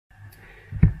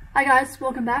Hi guys,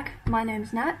 welcome back. My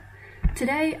name's Nat.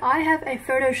 Today I have a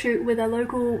photo shoot with a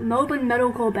local Melbourne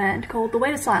metalcore band called The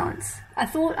Weight of Silence. I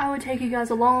thought I would take you guys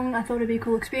along. I thought it'd be a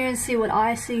cool experience, see what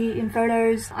I see in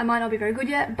photos. I might not be very good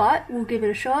yet, but we'll give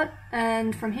it a shot,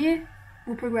 and from here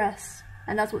we'll progress.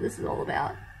 And that's what this is all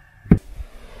about.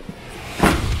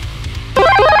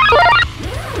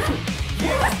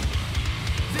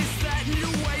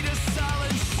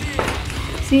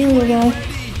 See you little guy.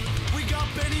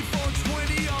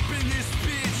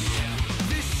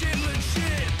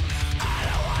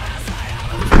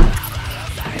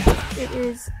 It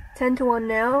is 10 to 1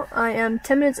 now. I am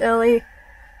 10 minutes early.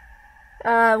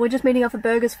 We're just meeting up for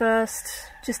burgers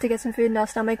first, just to get some food in our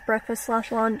stomach, breakfast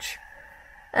 / lunch.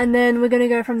 And then we're gonna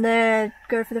go from there,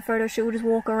 go for the photo shoot. We'll just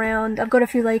walk around. I've got a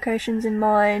few locations in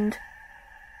mind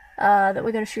that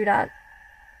we're gonna shoot at.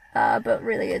 But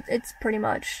really it's pretty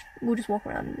much, we'll just walk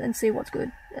around and see what's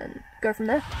good and go from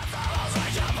there.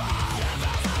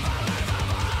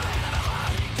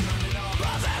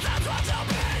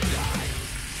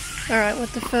 Alright, we're at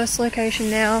the first location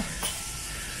now.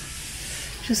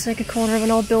 Just like a corner of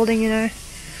an old building, you know.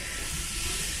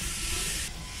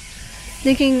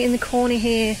 Thinking in the corner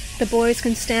here, the boys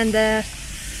can stand there.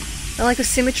 I like the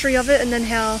symmetry of it, and then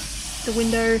how the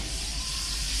window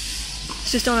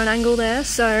is just on an angle there.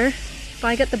 So if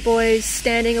I get the boys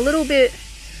standing a little bit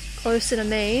closer to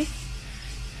me,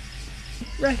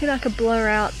 I reckon I could blur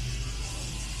out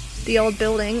the old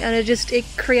building, and it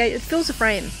fills a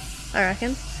frame, I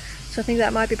reckon. So I think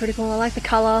that might be pretty cool. I like the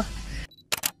colour.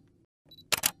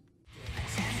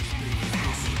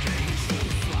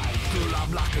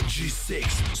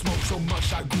 Smoke so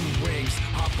much I grew wings.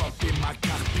 Hop up in my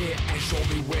cockpit and show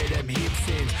me where them hips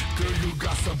in. Girl, you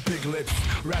got some big lips.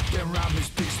 Wrap them around this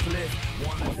big split.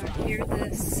 Here at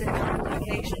the second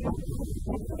location.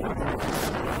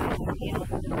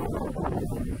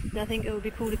 And I think it would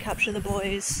be cool to capture the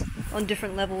boys on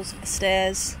different levels of the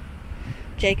stairs.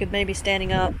 Jacob maybe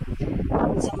standing up,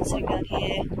 someone sitting down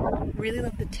here. Really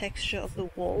love the texture of the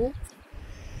wall,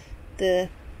 the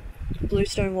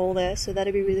bluestone wall there, so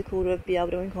that'd be really cool to be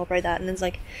able to incorporate that. And there's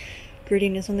like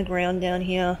grittiness on the ground down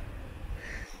here,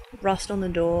 rust on the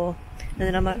door, and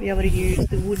then I might be able to use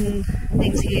the wooden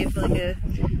things here for like a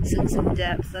sense of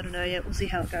depth. I don't know yet, we'll see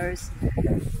how it goes.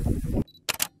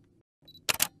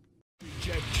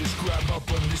 Just grab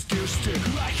up on this deer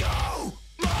stick like, oh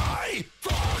my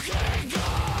fucking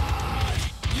god!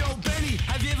 Yo, Benny,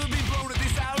 have you ever been blown at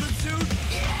this altitude?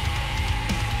 Yeah!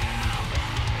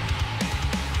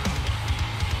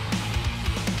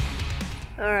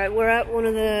 Alright, we're at one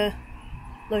of the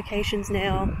locations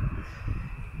now.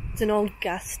 It's an old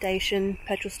gas station,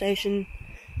 petrol station.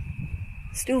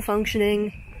 Still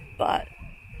functioning, but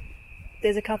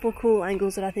there's a couple cool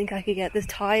angles that I think I could get. There's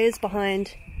tyres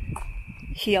behind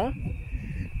here,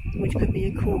 which could be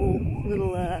a cool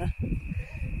little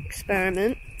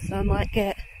experiment. So I might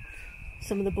get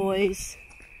some of the boys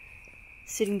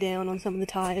sitting down on some of the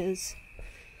tyres.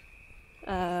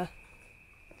 I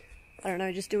don't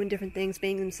know, just doing different things,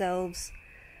 being themselves.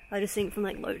 I just think from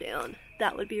like low down,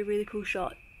 that would be a really cool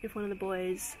shot if one of the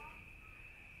boys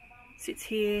sits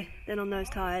here, then on those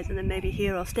tyres, and then maybe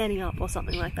here or standing up or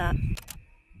something like that.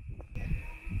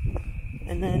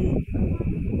 And then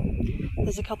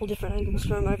there's a couple different angles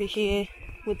from over here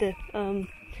with the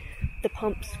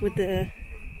pumps with the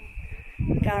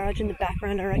garage in the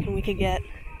background. I reckon we could get.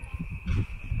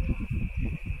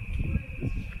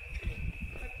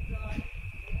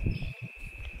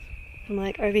 And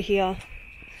like over here,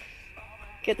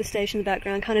 get the station in the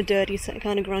background, kind of dirty,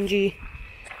 kind of grungy,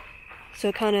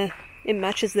 so it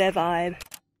matches their vibe.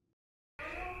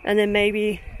 And then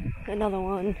maybe another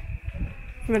one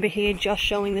from over here just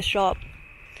showing the shop.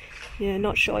 Yeah,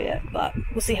 not sure yet, but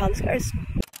we'll see how this goes.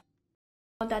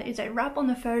 That is a wrap on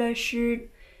the photo shoot.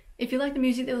 If you like the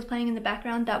music that was playing in the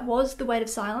background, that was The Weight of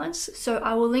Silence, so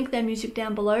I will link their music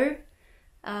down below.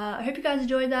 I hope you guys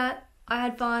enjoyed that. I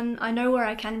had fun. I know where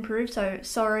I can improve, so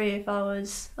sorry if I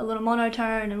was a little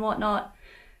monotone and whatnot.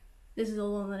 This is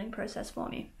all a learning process for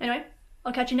me. Anyway,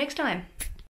 I'll catch you next time.